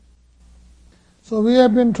So we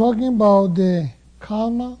have been talking about the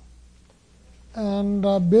karma, and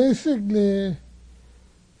basically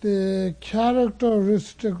the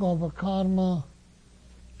characteristic of a karma: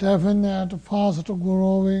 definite, fast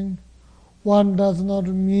growing. One does not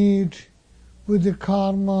meet with the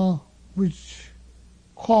karma which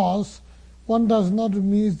cause. One does not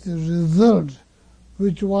meet the result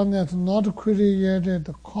which one has not created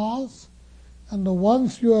the cause. And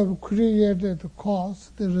once you have created the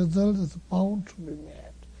cause, the result is bound to be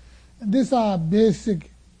met. And these are basic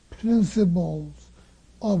principles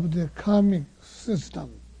of the karmic system.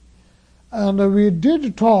 And we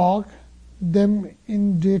did talk them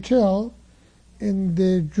in detail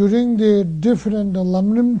during the different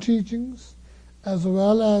Lamrim teachings, as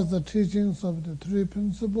well as the teachings of the three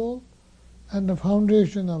principles and the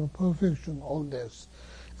foundation of perfection, all this.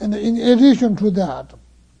 And in addition to that,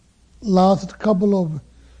 last couple of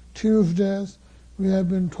Tuesdays, we have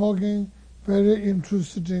been talking very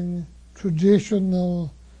interesting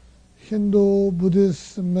traditional Hindu,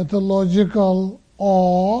 Buddhist, mythological,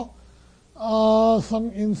 or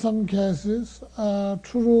in some cases,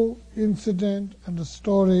 true incident and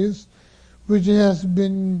stories which has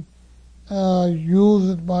been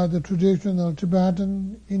used by the traditional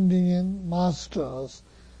Tibetan Indian masters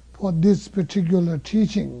for this particular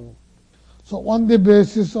teaching. So on the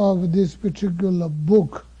basis of this particular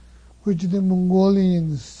book, which the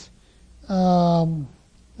Mongolians, 3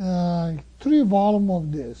 volumes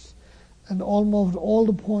of this, and almost all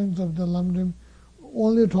the points of the Lamrim,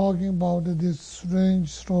 only talking about these strange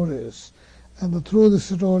stories. And through the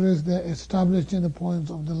stories, they are establishing the points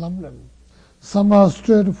of the Lamrim. Some are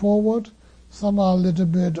straightforward, some are a little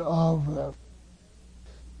bit of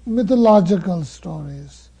mythological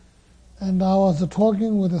stories. And I was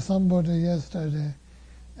talking with somebody yesterday,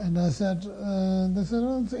 and I said, they said,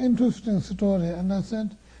 oh, it's an interesting story. And I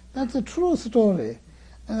said, that's a true story.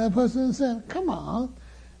 And the person said, come on,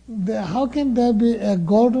 how can there be a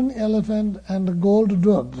golden elephant and gold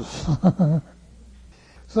doves?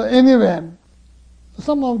 So anyway,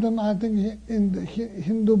 some of them I think in the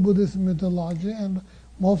Hindu Buddhist mythology, and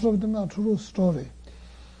most of them are true story.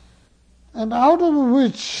 And out of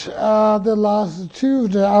which, the last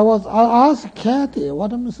Tuesday, I asked Kathy,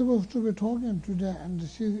 what am I supposed to be talking today? And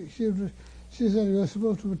she said, you're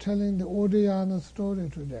supposed to be telling the Odayana story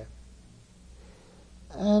today.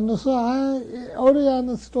 And so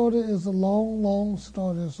Odayana story is a long, long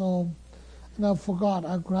story. So, and I forgot,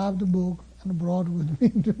 I grabbed the book and brought with me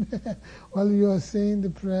today. While you were saying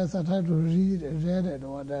the prayers, I tried to read it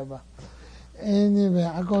or whatever. Anyway,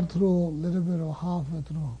 I got through a little bit or halfway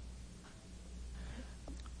through.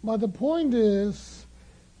 But the point is,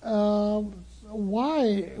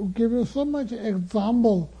 why give you so much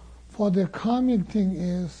example for the karmic thing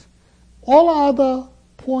is, all other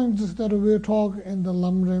points that we talk in the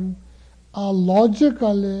Lamrim are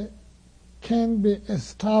logically can be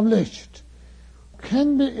established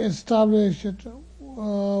within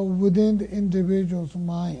the individual's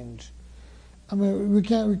mind. I mean, we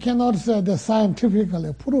cannot say they're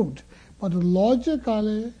scientifically proved, but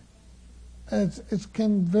logically it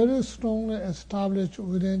can very strongly establish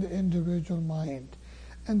within the individual mind.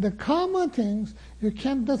 And the karma things,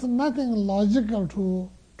 there's nothing logical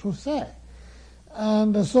to say.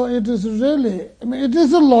 And so it is really, it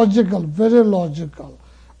is logical, very logical.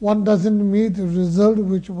 One doesn't meet the result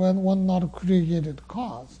which one not created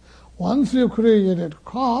cause. Once you created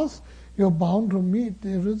cause, you're bound to meet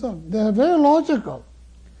the result. They are very logical.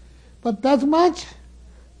 But that's much,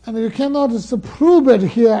 and you cannot prove it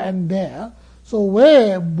here and there. So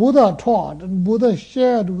where Buddha taught and Buddha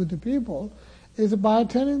shared with the people is by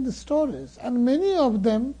telling the stories. And many of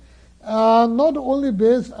them are not only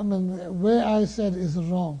based, where I said is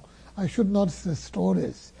wrong. I should not say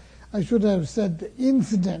stories. I should have said the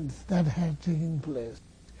incidents that had taken place.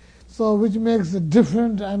 So which makes a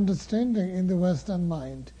different understanding in the Western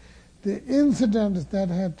mind. The incidents that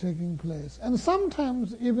had taken place. And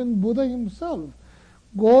sometimes even Buddha himself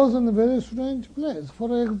goes in a very strange place.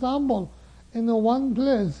 For example, in one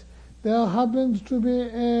place, there happens to be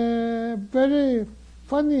a very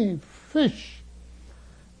funny fish.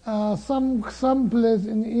 Some place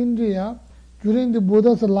in India, during the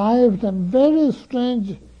Buddha's lifetime, very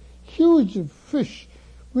strange, huge fish,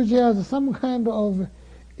 which has some kind of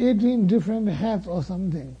 18 different heads or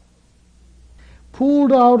something,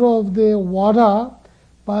 pulled out of the water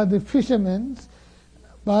by the fishermen,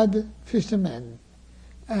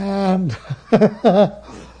 and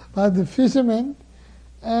by the fishermen,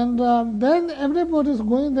 and then everybody is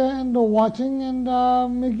going there and watching and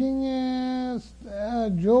making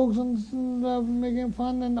jokes and making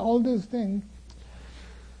fun and all these things.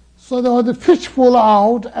 So there was a fish pull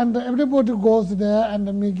out, and everybody goes there and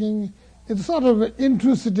making it's sort of an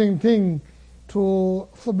interesting thing to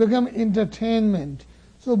become entertainment.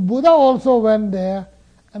 So Buddha also went there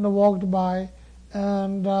and walked by,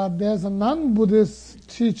 and there's a non-Buddhist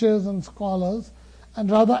teachers and scholars, and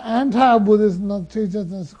rather anti-Buddhist teachers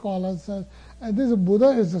and scholars says, this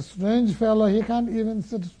Buddha is a strange fellow, he can't even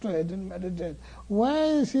sit straight and meditate. Why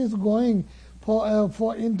is he going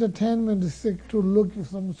for entertainment sake to look at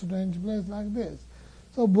some strange place like this?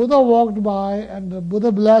 So Buddha walked by, and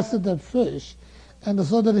Buddha blessed that fish, and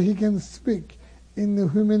so that he can speak in the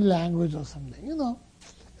human language or something.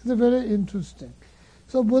 It's very interesting.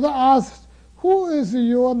 So Buddha asked, who is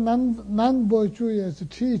your non-virtuous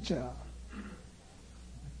teacher?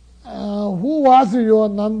 Who was your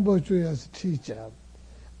non-virtuous teacher?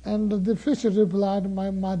 And the fish replied,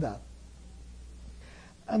 my mother.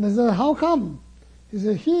 And he said, how come? He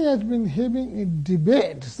said, he has been having a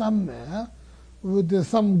debate somewhere with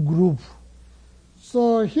some group.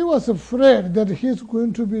 So he was afraid that he's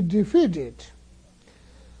going to be defeated.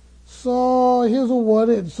 So he was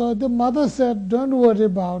worried. So the mother said, don't worry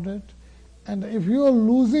about it. And if you are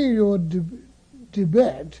losing your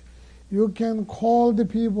debate, you can call the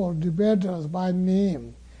people, debaters, by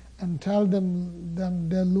name and tell them that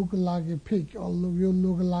they look like a pig, or you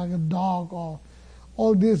look like a dog, or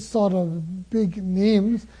all these sort of big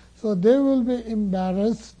names. So they will be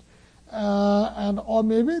embarrassed, or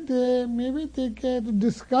maybe they get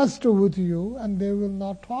disgusted with you, and they will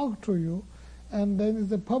not talk to you, and then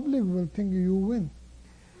the public will think you win.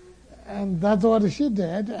 And that's what she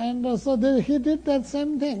did, and so he did that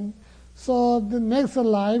same thing. So the next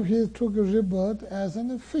life he took a rebirth as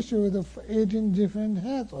a fish with 18 different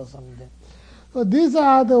heads or something. So these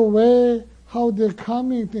are the way how they're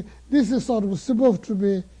coming. This is sort of supposed to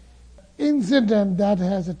be incident that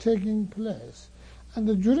has taken place.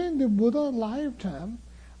 And during the Buddha lifetime,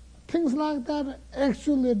 things like that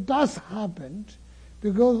actually does happen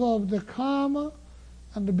because of the karma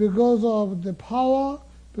and because of the power,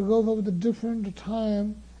 because of the different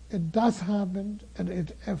time. It does happen, and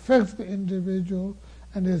it affects the individual,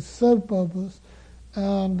 and it serves purpose,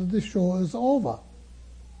 and the show is over.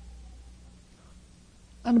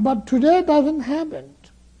 But today it doesn't happen.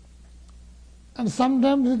 And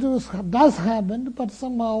sometimes it does happen, but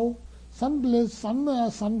somehow, someplace,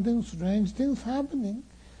 somewhere, something strange things happening.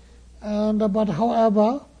 But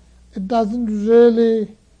however, it doesn't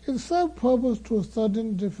really, it serves purpose to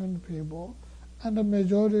certain different people, and the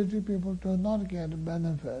majority of people do not get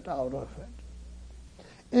benefit out of it.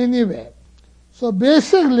 Anyway, so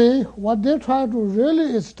basically what they try to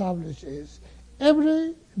really establish is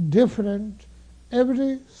every different,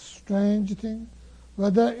 every strange thing,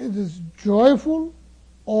 whether it is joyful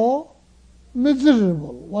or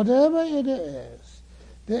miserable, whatever it is,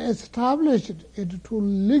 they established it to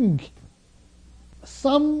link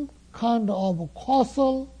some kind of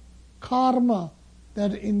causal karma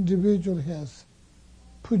that individual has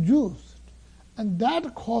produced, and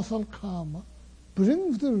that causal karma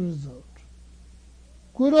brings the result,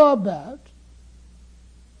 good or bad,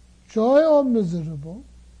 joy or miserable,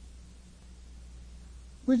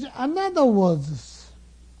 which in other words,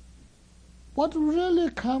 what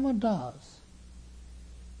really karma does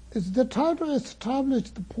is they try to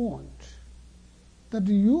establish the point that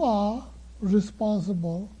you are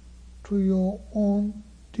responsible to your own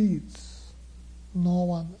deeds, no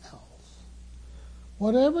one else.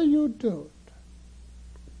 Whatever you do,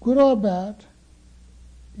 good or bad,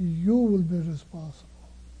 you will be responsible.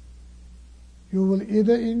 You will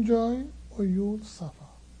either enjoy or you will suffer.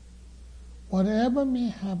 Whatever may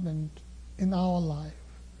happen in our life,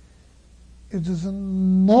 it is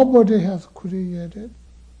nobody has created,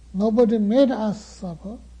 nobody made us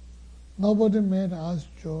suffer, nobody made us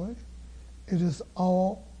joy. It is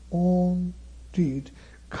our own deed.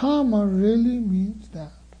 Karma really means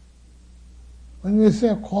that. When we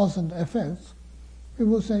say cause and effects,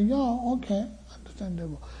 people say, yeah, okay,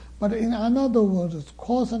 understandable. But in other words,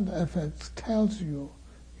 cause and effects tells you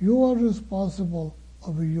you are responsible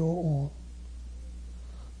of your own,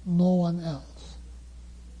 no one else.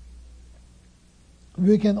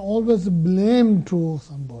 We can always blame to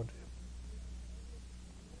somebody.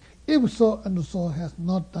 If so and so has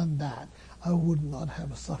not done that, I would not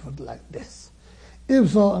have suffered like this. If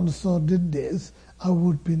so and so did this, I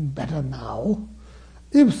would have been better now.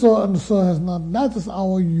 If so and so has not, that is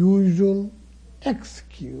our usual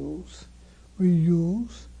excuse we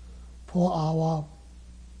use for our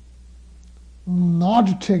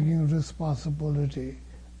not taking responsibility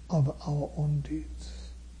of our own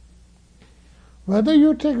deeds. Whether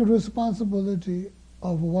you take responsibility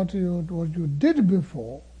of what you did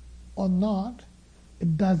before, or not,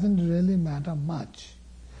 it doesn't really matter much.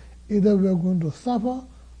 Either we're going to suffer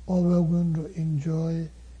or we're going to enjoy.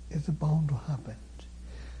 It's bound to happen.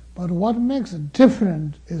 But what makes it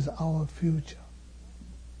different is our future.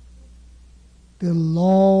 The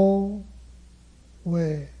long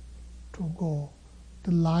way to go,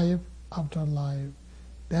 the life after life,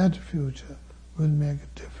 that future will make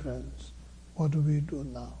a difference. What do we do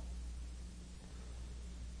now?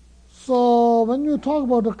 So when you talk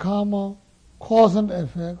about the karma, cause and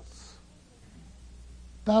effects,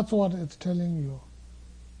 that's what it's telling you.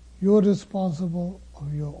 You're responsible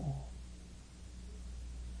of your own.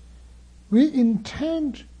 We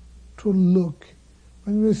intend to look,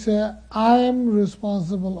 when we say, I am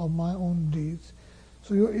responsible of my own deeds,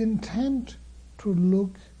 so you intend to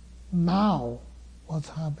look now what's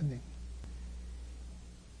happening.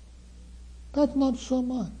 That's not so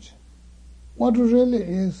much. What really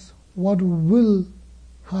is, what will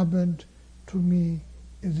happen to me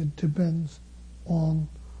is it depends on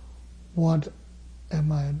what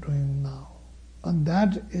am I doing now. And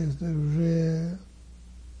that is the real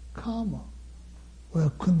karma. We're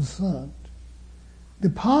concerned. The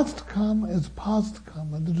past karma is past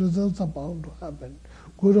karma. The results are bound to happen,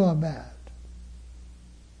 good or bad.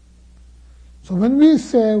 So when we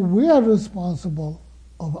say we are responsible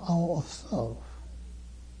of ourselves,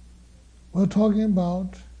 we're talking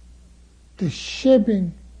about the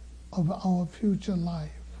shaping of our future life.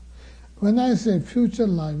 When I say future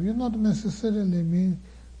life, you not necessarily mean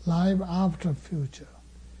life after future,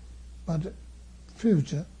 but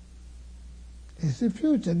future is the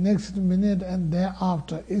future. Next minute and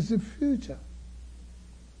thereafter is the future.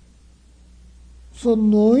 So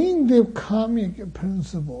knowing the karmic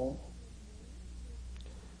principle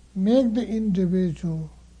make the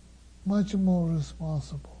individual much more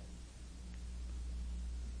responsible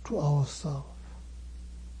to ourselves,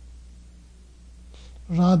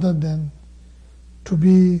 rather than to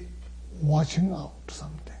be watching out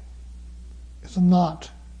something. It's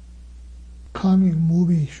not karmic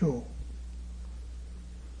movie show,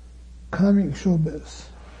 karmic showbiz,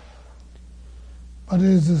 but it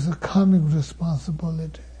is a karmic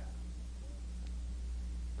responsibility.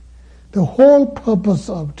 The whole purpose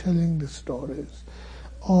of telling the stories,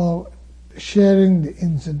 or sharing the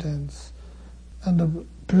incidents, and of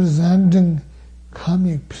presenting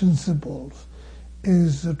karmic principles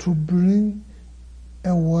is to bring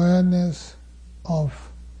awareness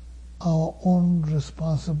of our own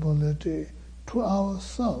responsibility to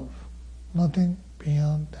ourselves, nothing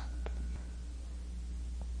beyond that.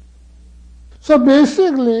 So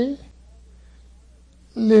basically,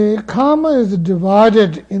 the karma is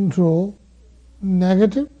divided into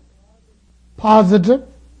negative, positive,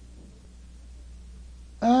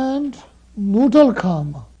 and neutral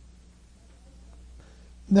karma.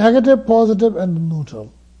 Negative, positive, and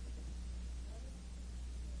neutral.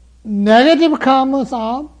 Negative karmas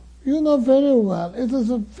are, you know very well, it is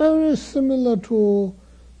very similar to,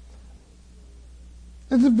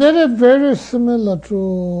 it's very similar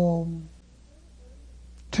to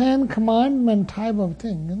Ten Commandment type of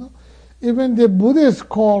thing, you know. Even the Buddhist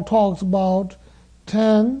talks about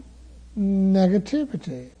 10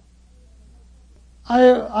 negativity.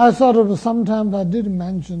 I sort of sometimes I did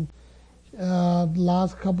mention the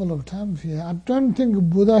last couple of times here. I don't think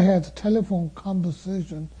Buddha had a telephone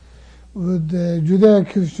conversation with the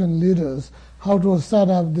Judeo-Christian leaders how to set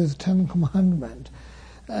up this 10 Commandment.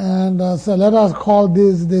 And so let us call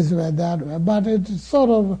this way, that way. But it sort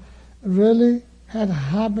of really had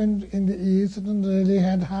happened in the East and really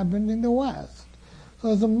had happened in the West.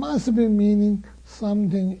 So there must be meaning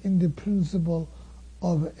something in the principle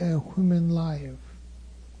of a human life.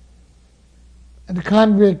 It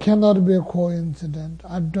cannot be a coincidence.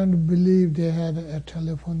 I don't believe they had a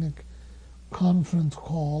telephonic conference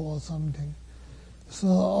call or something.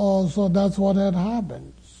 So that's what had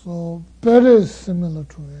happened. So very similar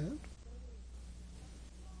to it.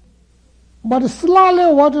 But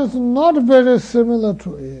slightly what is not very similar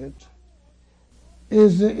to it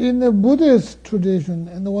is in the Buddhist tradition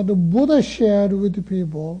and what the Buddha shared with the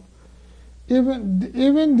people, even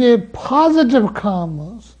the positive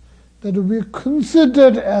karmas that we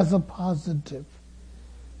considered as a positive.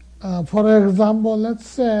 For example, let's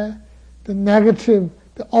say the negative,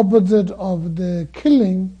 the opposite of the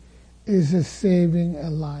killing is saving a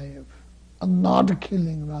life, and not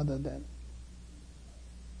killing rather than.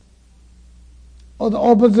 Or the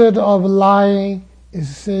opposite of lying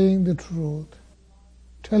is saying the truth,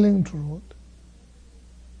 telling truth.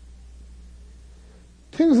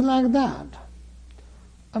 Things like that.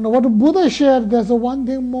 And what Buddha shared, there's one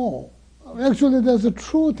thing more. Actually, there's a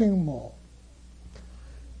true thing more.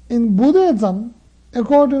 In Buddhism,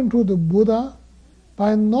 according to the Buddha,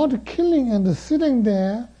 by not killing and sitting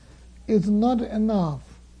there is not enough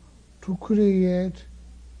to create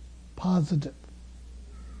positive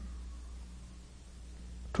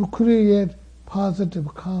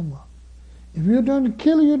karma. If you don't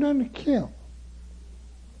kill, you don't kill.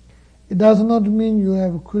 It does not mean you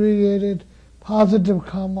have created positive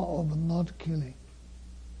karma of not killing.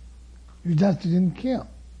 You just didn't kill.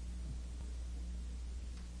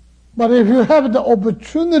 But if you have the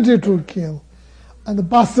opportunity to kill and the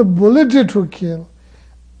possibility to kill,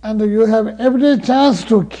 and you have every chance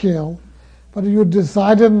to kill, but you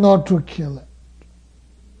decided not to kill it,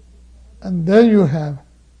 and then you have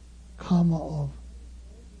karma of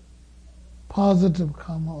positive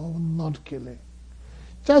karma of not killing.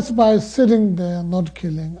 Just by sitting there not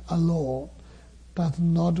killing alone does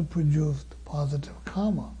not produce the positive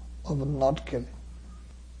karma of not killing.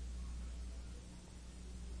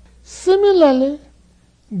 Similarly,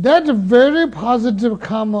 that very positive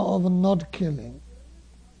karma of not killing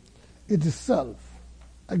itself,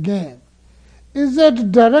 again, is a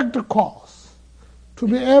direct cause to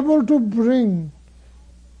be able to bring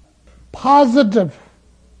positive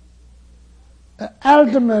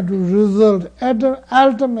ultimate result,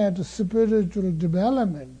 ultimate spiritual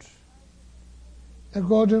development,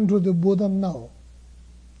 according to the Buddha, no.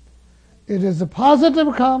 It is a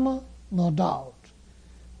positive karma, no doubt.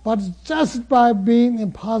 But just by being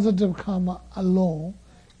in positive karma alone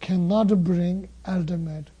cannot bring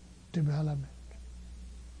ultimate development.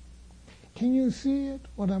 Can you see it,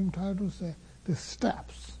 what I'm trying to say? The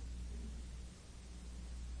steps.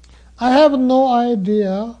 I have no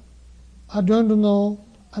idea, I don't know,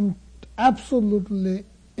 I'm absolutely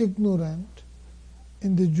ignorant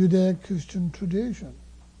in the Judeo-Christian tradition.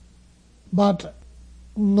 But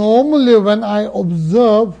normally when I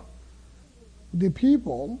observe the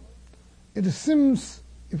people, it seems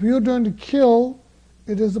if you don't kill,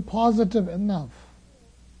 it is positive enough.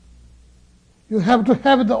 You have to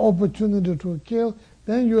have the opportunity to kill,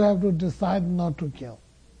 then you have to decide not to kill.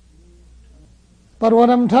 But what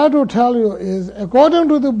I'm trying to tell you is, according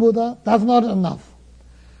to the Buddha, that's not enough.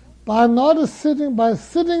 By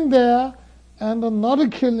sitting there and not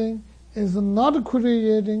killing is not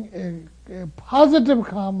creating a positive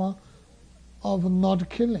karma of not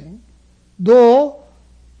killing. Though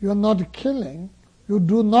you are not killing, you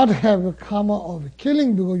do not have a karma of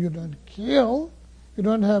killing because you don't kill. You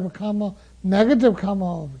don't have a karma, negative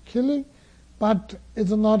karma of killing, but it's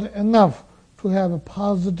not enough to have a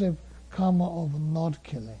positive karma of not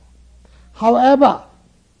killing. However,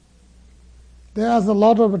 there's a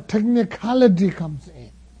lot of technicality comes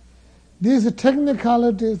in. These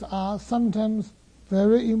technicalities are sometimes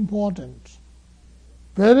very important.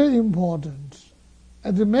 Very important.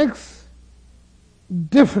 And it makes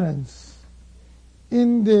difference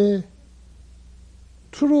in the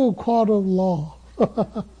true court of law.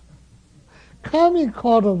 Karmic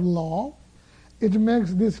court of law, it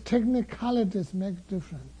makes these technicalities make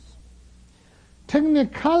difference.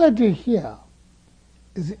 Technicality here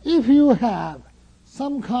is if you have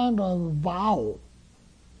some kind of vow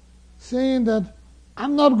saying that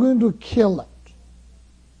I'm not going to kill it.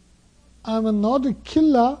 I'm not a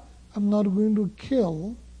killer, I'm not going to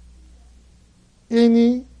kill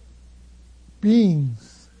any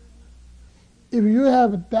beings. If you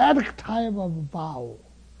have that type of vow,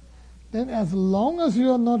 then as long as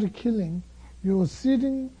you are not killing, you're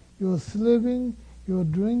sitting, you're sleeping, you're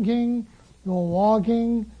drinking, you're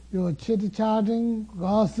walking, you're chit-chatting,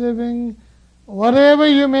 gossiping, whatever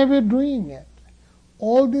you may be doing it,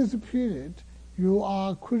 all this period you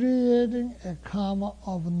are creating a karma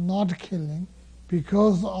of not killing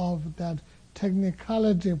because of that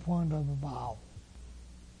technicality point of vow.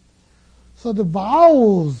 So the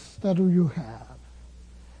vows that you have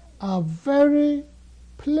are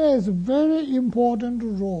plays a very important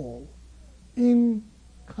role in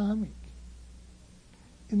karmic.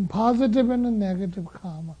 In positive and negative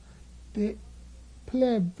karma, they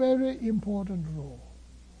play a very important role.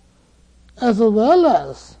 As well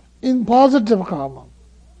as in positive karma,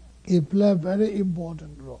 it plays a very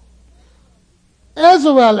important role. As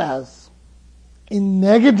well as in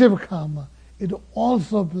negative karma, it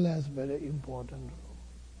also plays a very important role.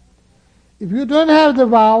 If you don't have the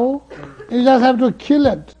vow, you just have to kill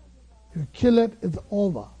it. You kill it, it's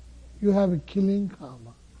over. You have a killing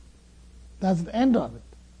karma. That's the end of it.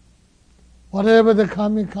 Whatever the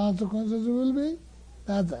karmic consequences will be,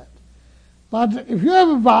 that's it. But if you have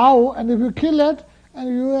a vow, and if you kill it, and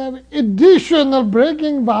you have additional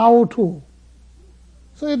breaking vow too,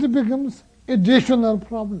 so it becomes additional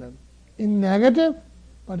problem. In negative,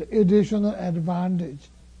 but additional advantage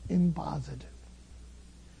in positive.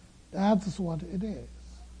 That's what it is.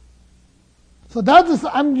 So that is,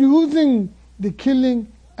 I'm using the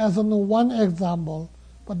killing as one example,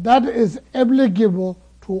 but that is applicable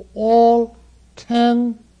to all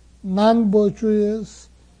 10 non-virtuous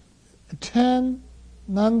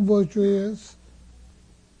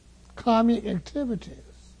karmic activities.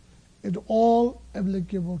 It's all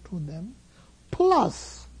applicable to them,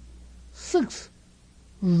 plus 6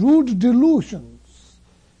 root delusions.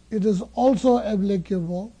 It is also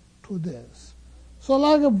applicable to this. So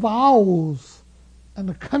like vows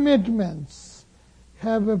and commitments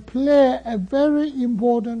play a very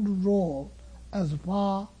important role as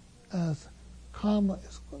far as karma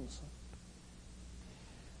is concerned.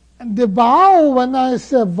 And the vow, when I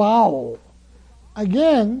say vow,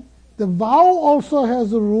 again, the vow also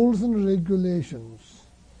has rules and regulations.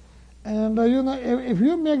 And if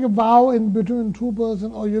you make a vow in between two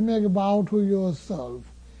persons, or you make a vow to yourself,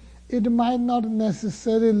 it might not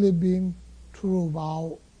necessarily be true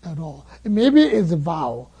vow at all. Maybe it's a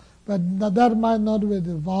vow, but that might not be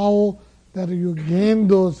the vow that you gain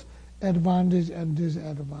those advantage and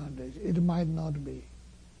disadvantage. It might not be.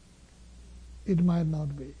 It might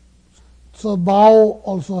not be. So vow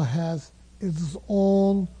also has its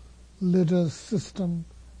own little system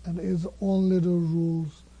and its own little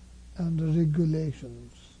rules and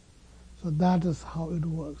regulations. So that is how it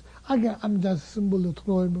works. Again, I'm just simply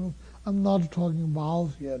throwing, I'm not talking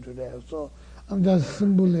vows here today, so I'm just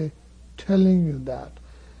simply telling you that.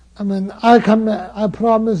 I mean, I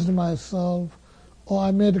promised myself, or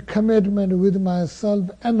I made a commitment with myself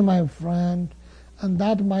and my friend, and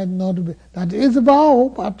that might not be, that is a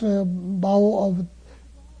vow, but a vow of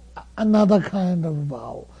another kind of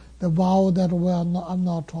vow. The vow that I'm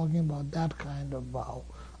not talking about that kind of vow.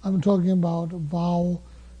 I'm talking about a vow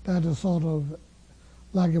that is sort of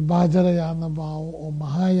like a Vajrayana vow, or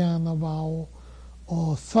Mahayana vow,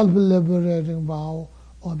 or self-liberating vow,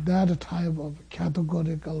 or that type of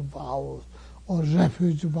categorical vows, or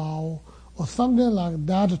refuge vow, or something like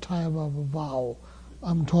that type of vow.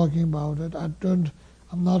 I'm talking about it.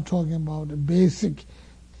 I'm not talking about the basic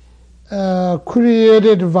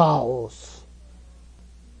created vows.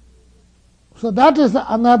 So that is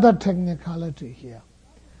another technicality here.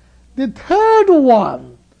 The third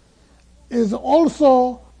one is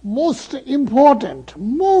also most important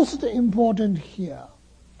here.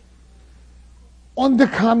 On the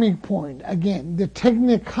karmic point, again, the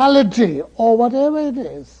technicality or whatever it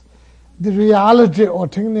is, the reality or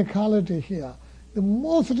technicality here, the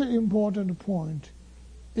most important point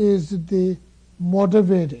is the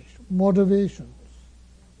motivations.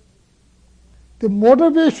 The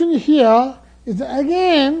motivation here is,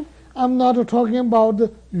 again, I'm not talking about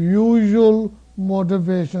the usual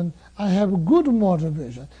motivation. I have good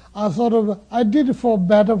motivation. I did it for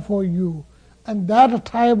better for you. And that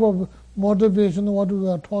type of motivation, what we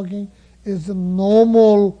are talking, is a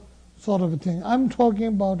normal sort of thing. I'm talking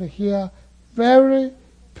about here very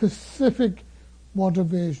specific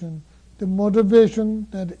motivation, the motivation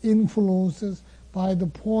that influences by the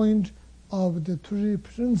point of the 3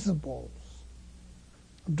 principles.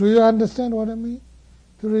 Do you understand what I mean?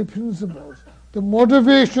 3 principles. The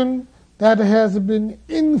motivation that has been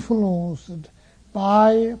influenced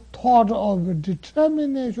by thought of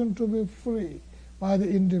determination to be free by the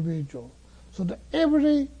individual. So that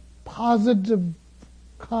every positive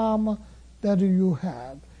karma that you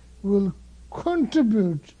have will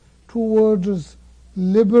contribute towards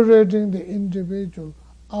liberating the individual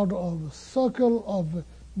out of a circle of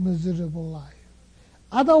miserable life.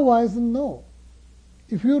 Otherwise, no.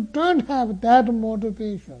 If you don't have that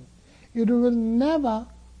motivation, it will never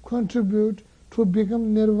contribute to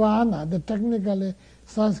become nirvana. The technically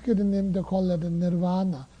Sanskrit name, they call it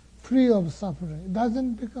nirvana, free of suffering. It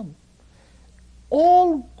doesn't become.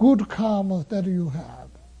 All good karmas that you have,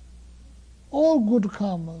 all good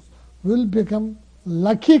karmas will become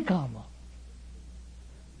lucky karma.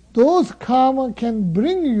 Those karma can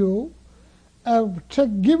bring you,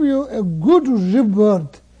 give you a good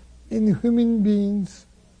rebirth in human beings,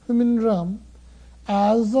 human realm,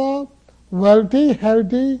 as a wealthy,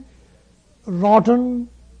 healthy, rotten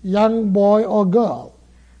young boy or girl.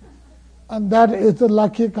 And that is the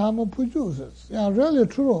lucky karma produces. Yeah, really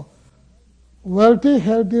true. Wealthy,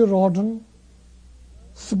 healthy, rotten,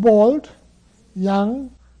 spoiled,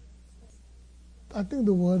 young. I think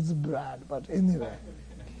the word's bad, but anyway.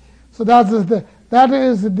 So that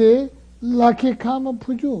is the lucky karma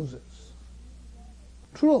produces.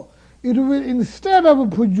 True. It will, instead of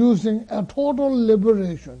producing a total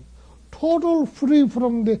liberation, total free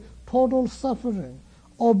from the total suffering,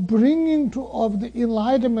 or bringing of the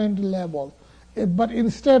enlightenment level, but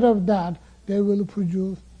instead of that, they will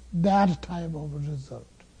produce that type of result.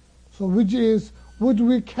 So which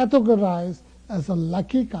we categorize as a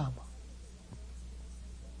lucky karma.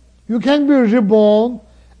 You can be reborn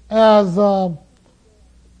as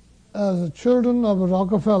children of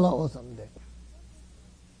Rockefeller or something.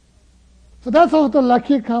 So that's what the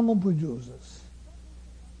lucky karma produces.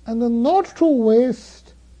 And then not to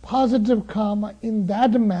waste positive karma in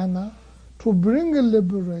that manner to bring a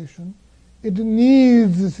liberation, it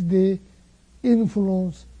needs the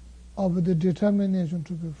influence of the determination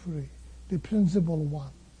to be free, the principal one.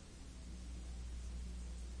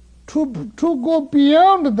 To go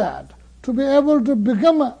beyond that, to be able to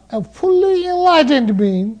become a fully enlightened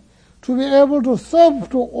being, to be able to serve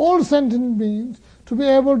to all sentient beings, to be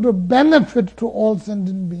able to benefit to all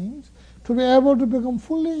sentient beings, to be able to become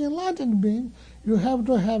fully enlightened being, you have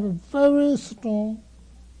to have a very strong,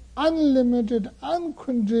 unlimited,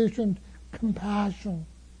 unconditioned compassion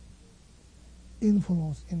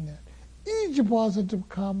influence in that. Each positive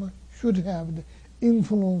karma should have the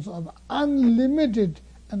influence of unlimited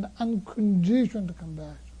and unconditioned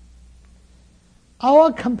compassion.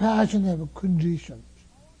 Our compassion have conditions.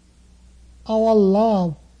 Our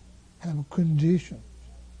love have conditions.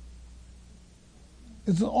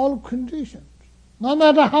 It's all conditions. No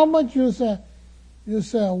matter how much you say,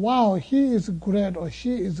 wow, he is great or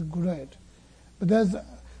she is great. But there's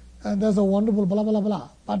a wonderful blah, blah, blah.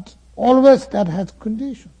 But always that has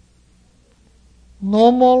conditions.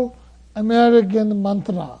 Normal American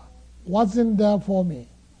mantra, what's in there for me?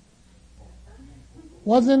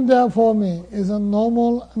 What's in there for me is a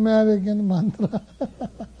normal American mantra.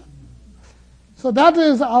 So that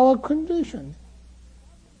is our condition.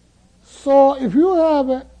 So if you have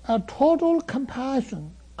a total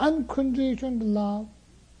compassion, unconditioned love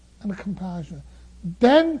and compassion,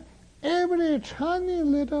 then every tiny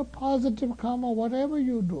little positive karma, whatever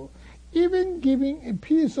you do, even giving a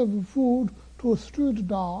piece of food to a street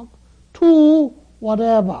dog, to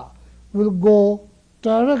whatever, will go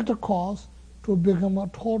direct course to become a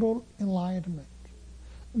total enlightenment.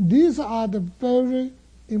 These are the very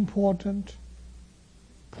important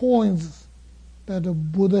points that the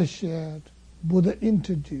Buddha shared, Buddha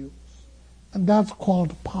introduced, and that's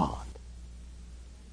called path.